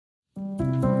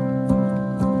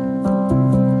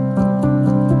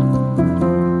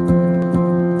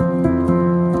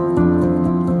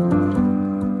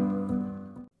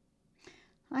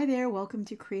welcome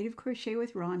to Creative Crochet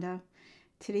with Rhonda.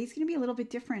 Today's going to be a little bit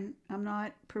different. I'm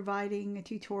not providing a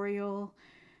tutorial.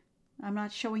 I'm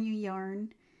not showing you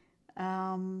yarn.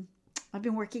 I've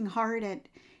been working hard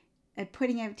at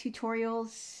putting out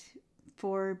tutorials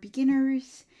for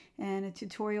beginners and a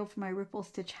tutorial for my ripple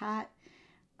stitch hat.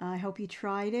 I hope you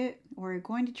tried it or are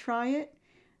going to try it.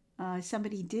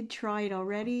 Somebody did try it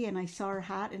already and I saw her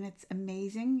hat and it's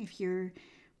amazing. If you're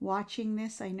watching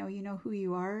this, I know you know who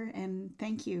you are, and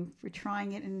thank you for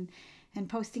trying it and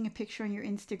posting a picture on your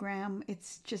Instagram.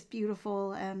 It's just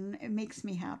beautiful and it makes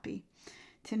me happy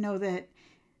to know that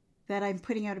I'm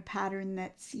putting out a pattern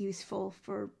that's useful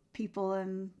for people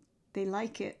and they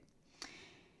like it.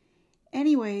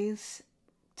 Anyways,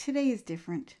 today is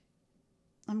different.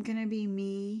 I'm gonna be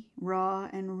me, raw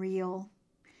and real,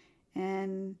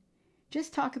 and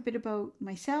just talk a bit about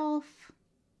myself.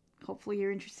 Hopefully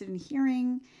you're interested in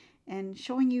hearing and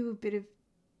showing you a bit of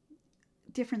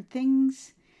different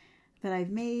things that I've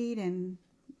made and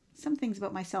some things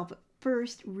about myself. But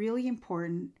first, really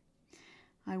important,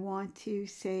 I want to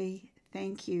say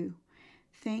thank you.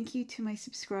 Thank you to my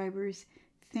subscribers.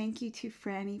 Thank you to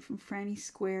Franny from Franny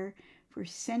Square for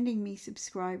sending me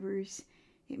subscribers.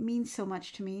 It means so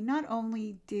much to me. Not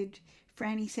only did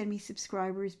Franny send me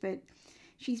subscribers, but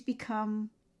she's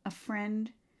become a friend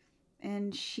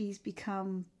and she's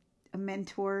become a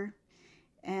mentor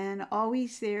and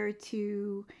always there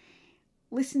to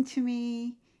listen to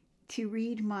me, to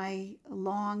read my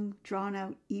long drawn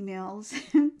out emails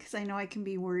because I know I can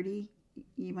be wordy.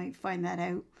 You might find that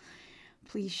out.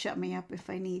 Please shut me up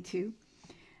if I need to.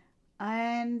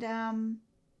 And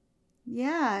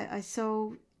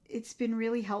so it's been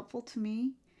really helpful to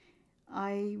me.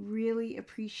 I really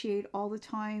appreciate all the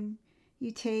time you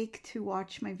take to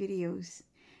watch my videos.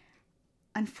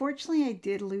 Unfortunately, I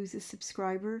did lose a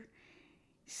subscriber,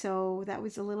 so that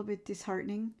was a little bit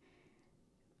disheartening.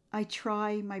 I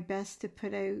try my best to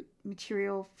put out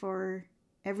material for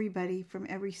everybody from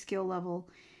every skill level,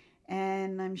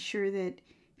 and I'm sure that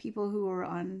people who are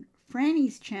on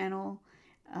Franny's channel,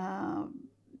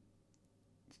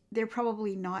 they're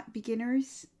probably not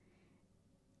beginners,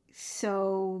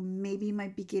 so maybe my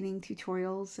beginning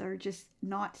tutorials are just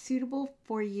not suitable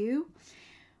for you.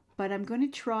 But I'm going to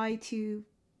try to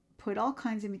put all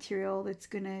kinds of material that's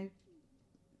going to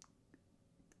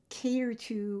cater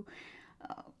to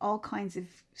all kinds of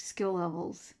skill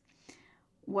levels.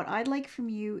 What I'd like from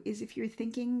you is, if you're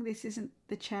thinking this isn't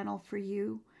the channel for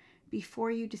you,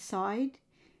 before you decide,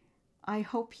 I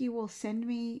hope you will send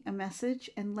me a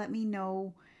message and let me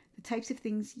know the types of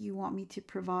things you want me to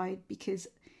provide, because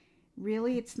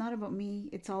really it's not about me,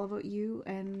 it's all about you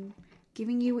and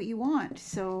giving you what you want.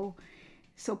 So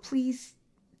please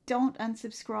don't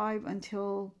unsubscribe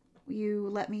until you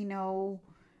let me know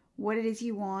what it is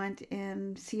you want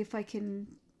and see if I can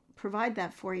provide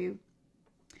that for you.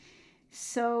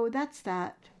 So that's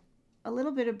that. A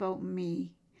little bit about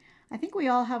me. I think we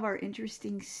all have our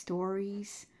interesting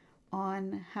stories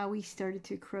on how we started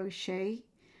to crochet.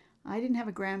 I didn't have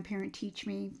a grandparent teach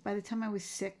me. By the time I was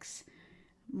 6,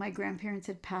 my grandparents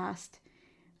had passed.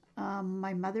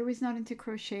 My mother was not into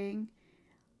crocheting.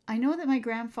 I know that my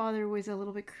grandfather was a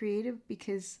little bit creative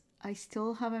because I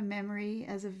still have a memory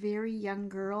as a very young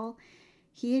girl.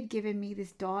 He had given me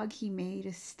this dog he made,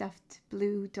 a stuffed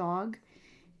blue dog.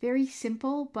 Very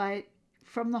simple, but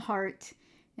from the heart.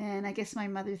 And I guess my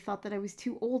mother thought that I was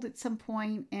too old at some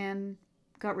point and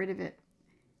got rid of it.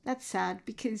 That's sad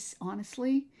because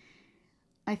honestly,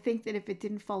 I think that if it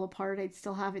didn't fall apart, I'd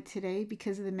still have it today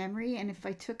because of the memory. And if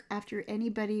I took after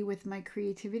anybody with my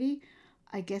creativity,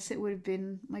 I guess it would have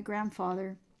been my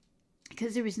grandfather,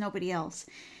 because there was nobody else.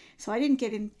 So I didn't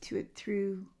get into it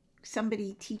through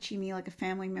somebody teaching me, like a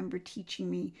family member teaching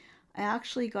me. I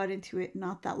actually got into it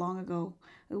not that long ago.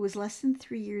 It was less than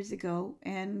 3 years ago,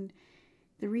 and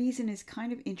the reason is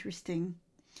kind of interesting.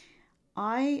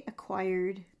 I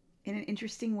acquired, in an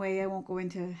interesting way, I won't go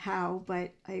into how,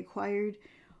 but I acquired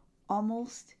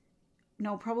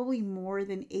probably more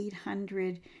than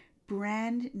 800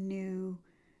 brand new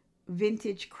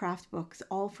vintage craft books,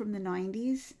 all from the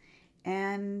 90s,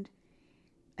 and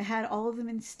I had all of them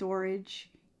in storage,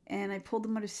 and I pulled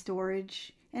them out of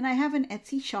storage, and I have an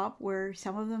Etsy shop where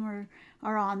some of them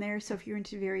are on there. So if you're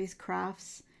into various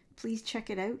crafts, please check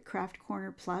it out, Craft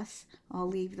Corner Plus. I'll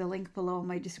leave the link below in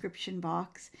my description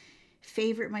box.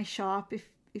 Favorite my shop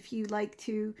if you like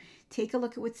to take a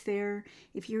look at what's there.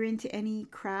 If you're into any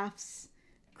crafts,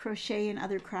 crochet and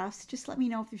other crafts, just let me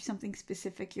know if there's something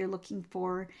specific you're looking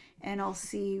for and I'll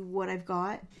see what I've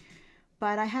got.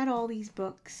 But I had all these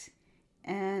books,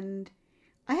 and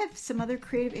I have some other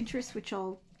creative interests which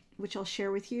I'll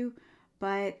share with you,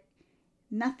 but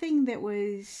nothing that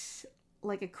was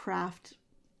like a craft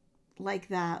like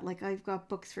that. Like I've got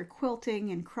books for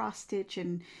quilting and cross stitch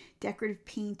and decorative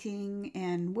painting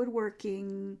and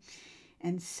woodworking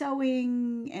and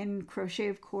sewing and crochet,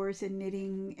 of course, and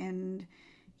knitting and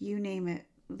you name it.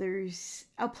 There's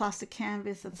plastic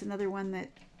canvas. That's another one that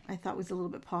I thought was a little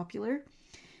bit popular.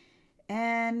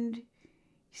 And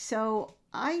so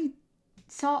I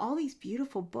saw all these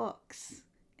beautiful books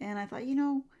and I thought,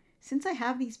 since I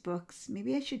have these books,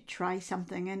 maybe I should try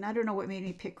something. And I don't know what made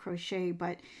me pick crochet,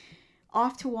 but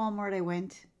off to Walmart I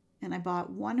went and I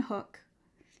bought one hook.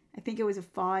 I think it was a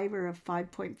 5 or a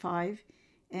 5.5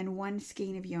 and one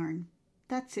skein of yarn.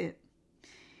 That's it.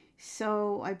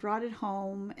 So I brought it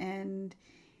home and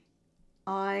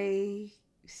I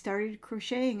started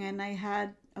crocheting, and I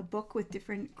had a book with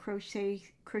different crochet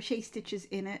stitches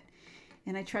in it,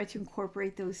 and I tried to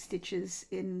incorporate those stitches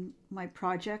in my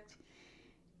project.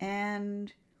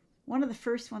 And one of the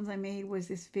first ones I made was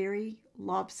this very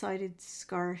lopsided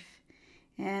scarf,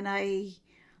 and I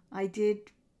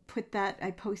did put that,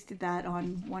 I posted that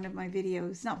on one of my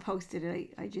videos. Not posted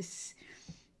it, I just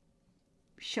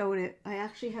showed it. I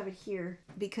actually have it here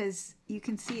because you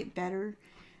can see it better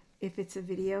if it's a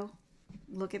video.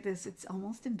 Look at this. It's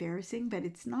almost embarrassing, but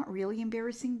it's not really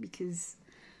embarrassing because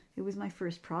it was my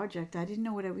first project. I didn't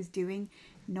know what I was doing.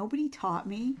 Nobody taught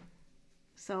me.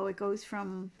 So it goes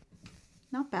from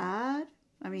not bad,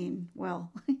 I mean,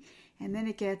 well, and then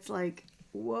it gets like,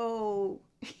 whoa,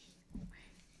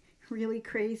 really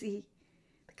crazy.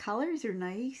 The colors are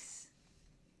nice,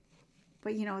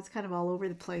 but it's kind of all over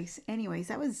the place. Anyways,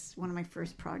 that was one of my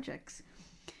first projects.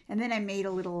 And then I made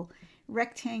a little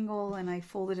rectangle and I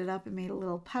folded it up and made a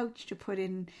little pouch to put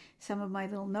in some of my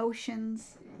little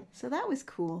notions. So that was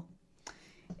cool.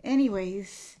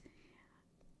 Anyways,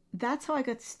 that's how I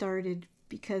got started,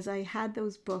 because I had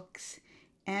those books,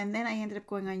 and then I ended up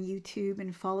going on YouTube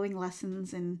and following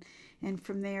lessons, and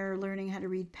from there learning how to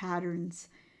read patterns.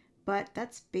 But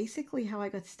that's basically how I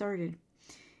got started.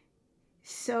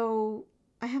 So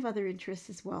I have other interests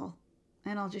as well,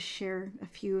 and I'll just share a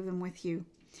few of them with you.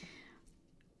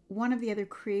 One of the other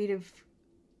creative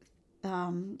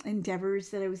endeavors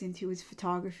that I was into was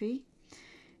photography.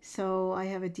 So I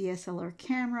have a DSLR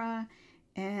camera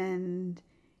and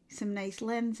some nice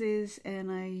lenses,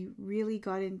 and I really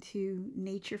got into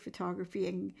nature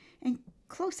photography and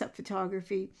close-up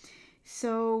photography.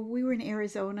 So we were in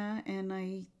Arizona, and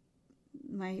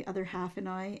my other half and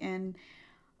I, and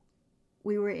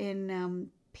we were in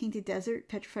Painted Desert,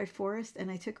 Petrified Forest, and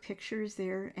I took pictures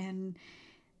there, and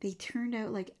they turned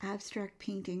out like abstract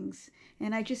paintings,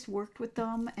 and I just worked with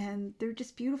them, and they're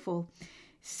just beautiful.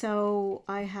 So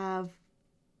I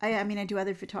do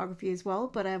other photography as well,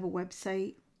 but I have a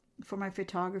website for my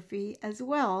photography as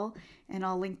well, and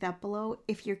I'll link that below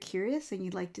if you're curious and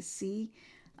you'd like to see.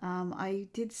 I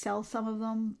did sell some of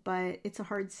them, but it's a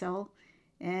hard sell,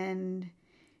 and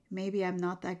maybe I'm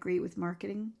not that great with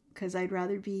marketing, because I'd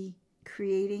rather be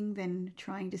creating than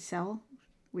trying to sell,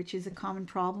 which is a common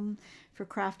problem for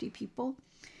crafty people.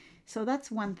 So that's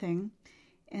one thing.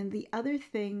 And the other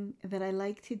thing that I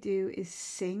like to do is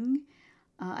sing.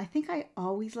 I think I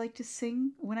always liked to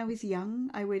sing. When I was young,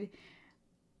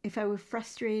 if I was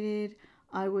frustrated,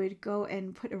 I would go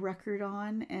and put a record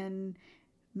on and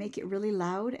make it really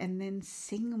loud and then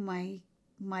sing my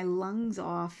lungs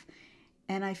off.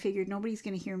 And I figured nobody's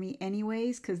going to hear me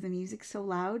anyways because the music's so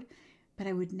loud. But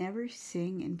I would never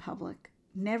sing in public.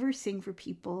 Never sing for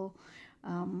people.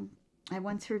 I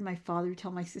once heard my father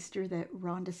tell my sister that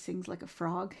Rhonda sings like a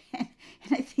frog, and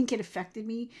I think it affected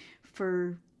me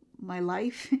for my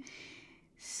life.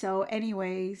 So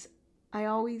anyways, I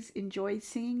always enjoyed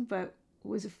singing, but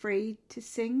was afraid to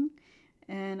sing.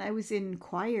 And I was in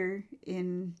choir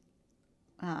in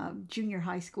junior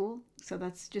high school. So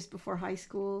that's just before high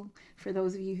school, for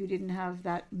those of you who didn't have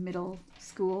that middle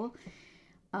school.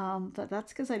 But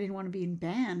that's because I didn't want to be in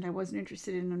band. I wasn't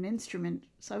interested in an instrument,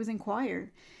 so I was in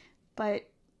choir. But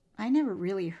I never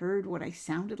really heard what I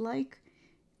sounded like.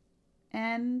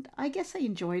 And I guess I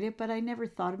enjoyed it, but I never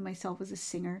thought of myself as a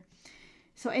singer.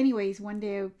 So anyways, one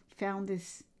day I found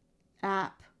this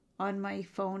app on my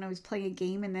phone. I was playing a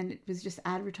game, and then it was just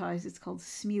advertised. It's called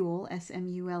Smule,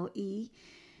 S-M-U-L-E.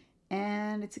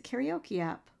 And it's a karaoke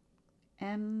app.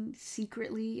 And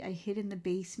secretly, I hid in the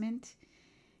basement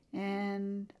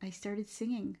and I started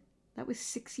singing. That was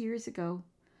 6 years ago.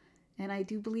 And I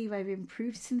do believe I've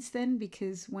improved since then,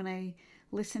 because when I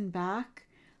listen back,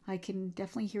 I can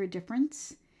definitely hear a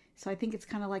difference. So I think it's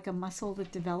kind of like a muscle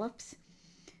that develops.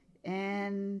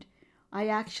 And I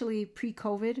actually,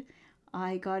 pre-COVID,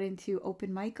 I got into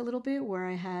open mic a little bit, where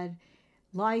I had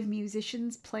live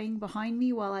musicians playing behind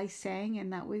me while I sang,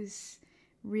 and that was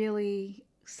really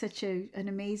such an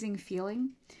amazing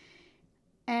feeling.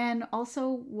 And also,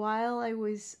 while I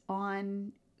was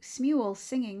on Smule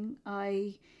singing,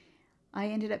 I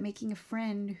ended up making a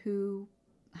friend who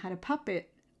had a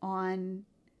puppet on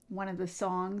one of the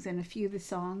songs and a few of the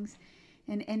songs,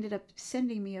 and ended up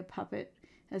sending me a puppet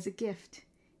as a gift.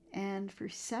 And for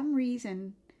some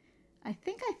reason, I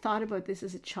think I thought about this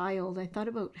as a child. I thought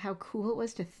about how cool it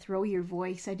was to throw your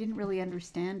voice. I didn't really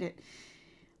understand it.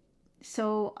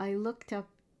 So I looked up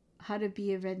how to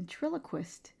be a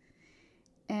ventriloquist,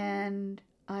 and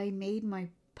I made my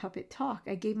puppet talk.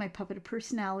 I gave my puppet a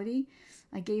personality.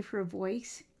 I gave her a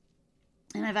voice,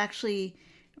 and I've actually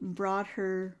brought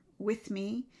her with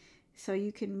me so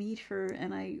you can meet her.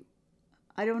 And I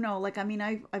don't know, like, I mean,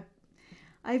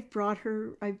 I've brought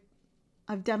her,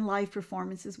 I've done live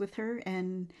performances with her,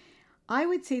 and I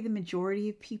would say the majority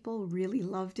of people really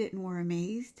loved it and were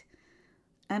amazed.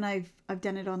 And I've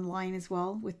done it online as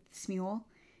well with Smule,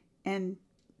 and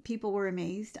people were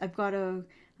amazed. I've got a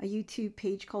YouTube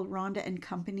page called Rhonda and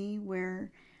Company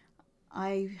where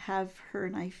I have her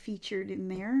and I featured in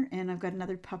there, and I've got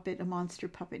another puppet, a monster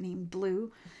puppet named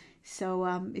Blue.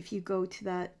 So if you go to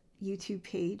that YouTube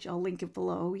page, I'll link it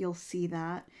below, you'll see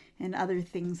that and other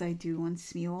things I do on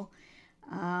Smule.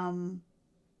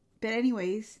 But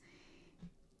anyways,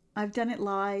 I've done it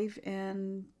live,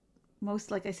 and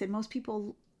like I said, most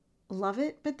people love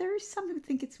it, but there's some who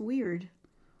think it's weird.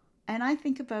 And I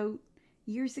think about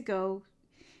years ago,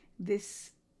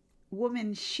 this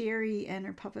woman, Sherry, and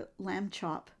her puppet Lamb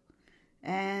Chop.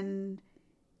 And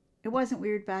it wasn't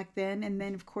weird back then. And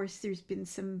then, of course, there's been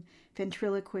some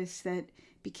ventriloquists that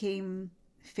became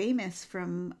famous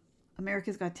from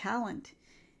America's Got Talent.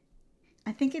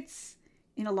 I think it's,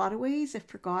 in a lot of ways, a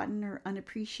forgotten or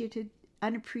unappreciated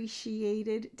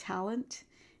talent.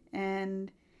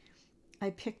 And I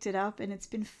picked it up, and it's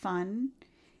been fun.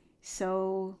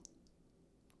 So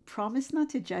promise not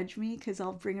to judge me, because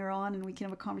I'll bring her on and we can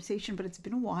have a conversation, but it's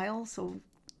been a while, so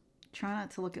try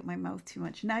not to look at my mouth too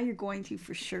much. Now you're going to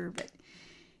for sure, but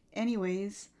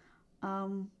anyways,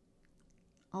 I'll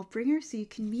bring her so you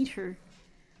can meet her.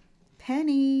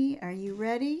 Penny, are you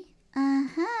ready?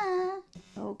 Uh-huh.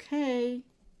 Okay.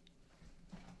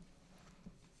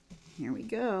 Here we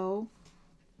go.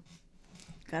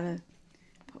 Gotta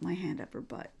put my hand up her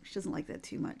butt. She doesn't like that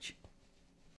too much.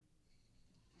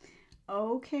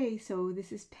 Okay, so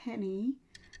this is Penny.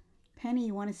 Penny,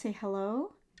 you want to say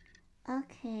hello?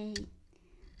 Okay.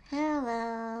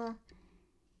 Hello.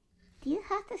 Do you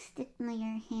have to stick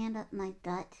your hand up my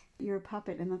butt? You're a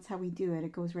puppet, and that's how we do it.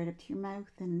 It goes right up to your mouth,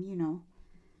 and you know.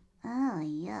 Oh,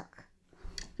 yuck.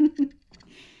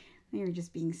 You're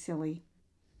just being silly.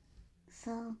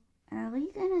 So, are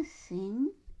we gonna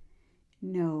sing?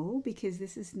 No, because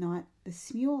this is not the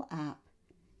Smule app.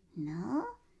 No?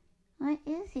 What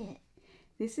is it?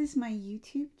 This is my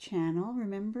YouTube channel,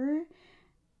 remember?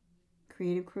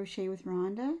 Creative Crochet with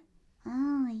Rhonda.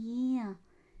 Oh, yeah.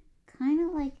 Kind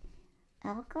of like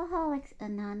Alcoholics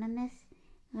Anonymous,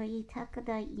 where you talk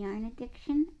about yarn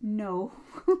addiction? No,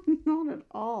 not at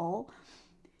all.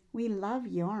 We love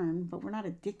yarn, but we're not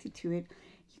addicted to it.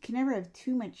 You can never have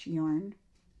too much yarn.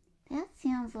 That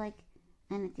sounds like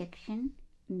an addiction.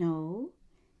 No.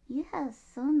 You have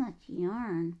so much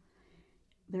yarn.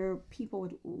 There are people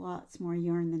with lots more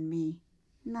yarn than me.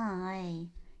 No way.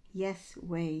 Yes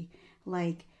way.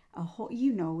 Like a whole,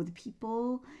 you know, the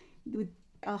people with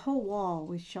a whole wall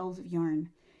with shelves of yarn.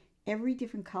 Every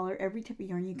different color, every type of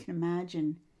yarn you can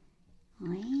imagine.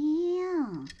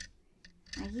 Wow.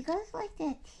 Are you guys like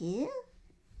that too?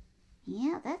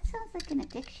 Yeah, that sounds like an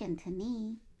addiction to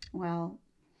me. Well,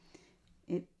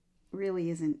 it really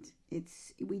isn't.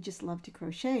 We just love to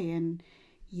crochet, and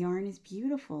yarn is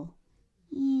beautiful.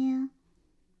 Yeah,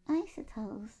 I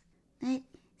suppose. But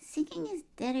singing is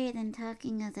better than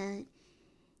talking about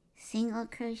single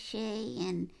crochet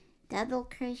and double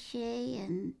crochet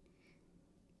and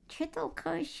triple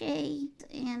crochet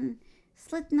and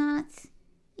slip knots.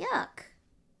 Yuck.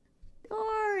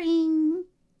 Boring.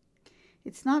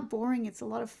 It's not boring, it's a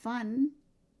lot of fun.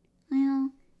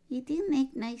 Well, you do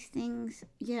make nice things.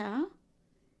 Yeah.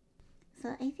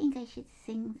 So I think I should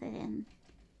sing for them.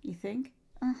 You think?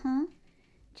 Uh-huh.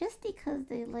 Just because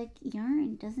they like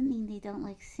yarn doesn't mean they don't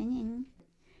like singing.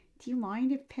 Do you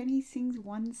mind if Penny sings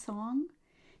one song?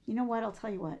 You know what? I'll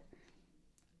tell you what.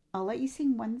 I'll let you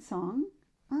sing one song.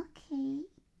 Okay.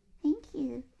 Thank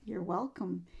you. You're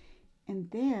welcome. And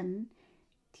then,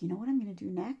 do you know what I'm going to do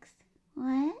next?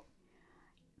 What?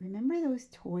 Remember those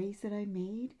toys that I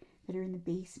made that are in the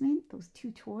basement? Those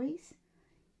 2 toys?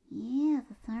 Yeah,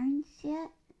 the thorn shit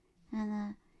and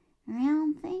the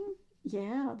round thing.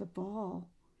 Yeah, the ball.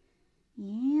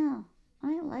 Yeah,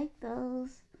 I like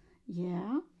those.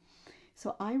 Yeah.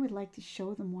 So I would like to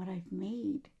show them what I've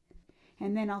made.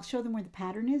 And then I'll show them where the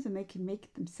pattern is and they can make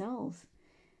it themselves.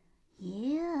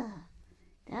 Yeah,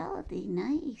 that would be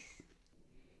nice.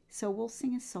 So we'll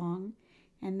sing a song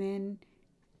and then,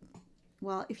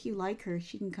 well, if you like her,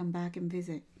 she can come back and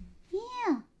visit.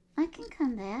 Yeah, I can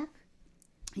come back.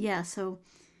 Yeah, so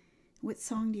what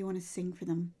song do you want to sing for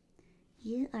them?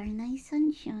 You are my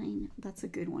sunshine. That's a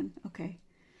good one. Okay.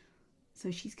 So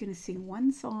she's going to sing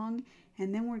one song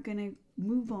and then we're going to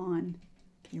move on.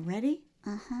 You ready?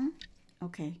 Uh-huh.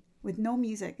 Okay. With no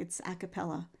music, it's a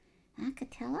cappella.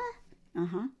 Acapella?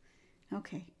 Uh-huh.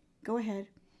 Okay. Go ahead.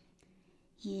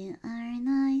 You are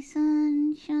my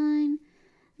sunshine,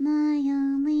 my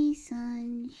only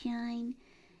sunshine.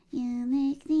 You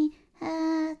make me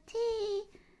happy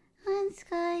when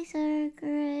skies are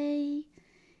gray.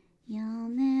 You'll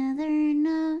never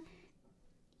know,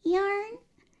 yarn,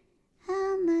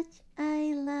 how much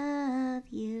I love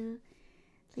you.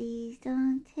 Please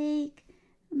don't take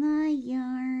my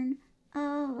yarn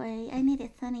away. I made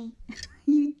it funny.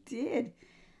 You did.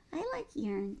 I like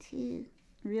yarn too.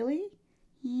 Really?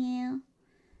 Yeah.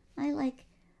 I like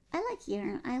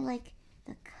yarn. I like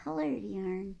the colored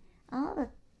yarn. All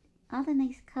the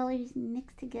nice colors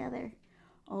mixed together.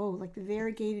 Oh, like the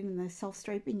variegated and the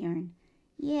self-striping yarn.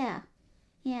 Yeah.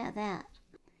 Yeah, that.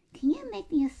 Can you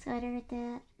make me a sweater at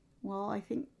that? Well, I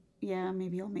think, yeah,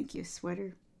 maybe I'll make you a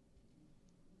sweater.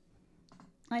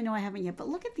 I know I haven't yet, but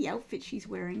look at the outfit she's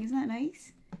wearing. Isn't that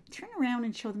nice? Turn around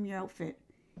and show them your outfit.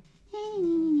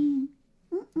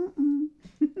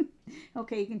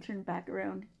 Okay, you can turn back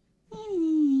around.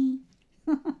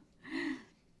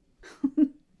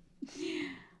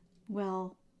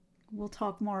 Well, we'll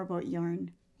talk more about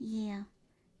yarn. Yeah.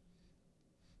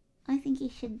 I think you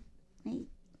should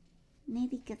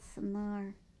maybe get some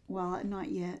more. Well, not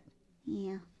yet.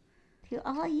 Yeah. To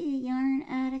all you yarn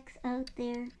addicts out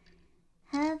there,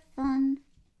 have fun.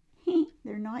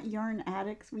 They're not yarn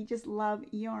addicts. We just love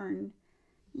yarn.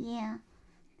 Yeah.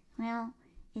 Well,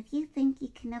 if you think you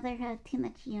can never have too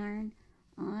much yarn,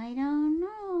 I don't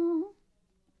know.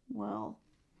 Well,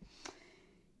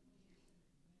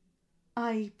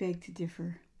 I beg to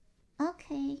differ.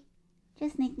 Okay.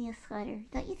 Just make me a sweater.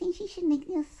 Don't you think she should make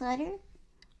me a sweater?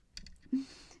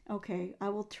 Okay, I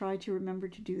will try to remember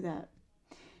to do that.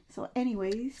 So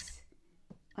anyways,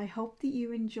 I hope that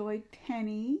you enjoyed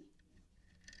Penny.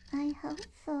 I hope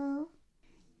so.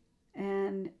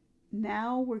 And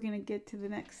now we're going to get to the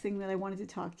next thing that I wanted to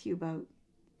talk to you about.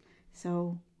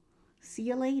 So, see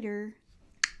you later.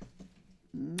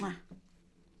 Mwah.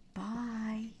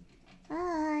 Bye.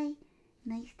 Bye.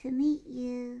 Nice to meet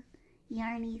you,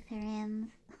 yarny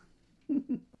friends.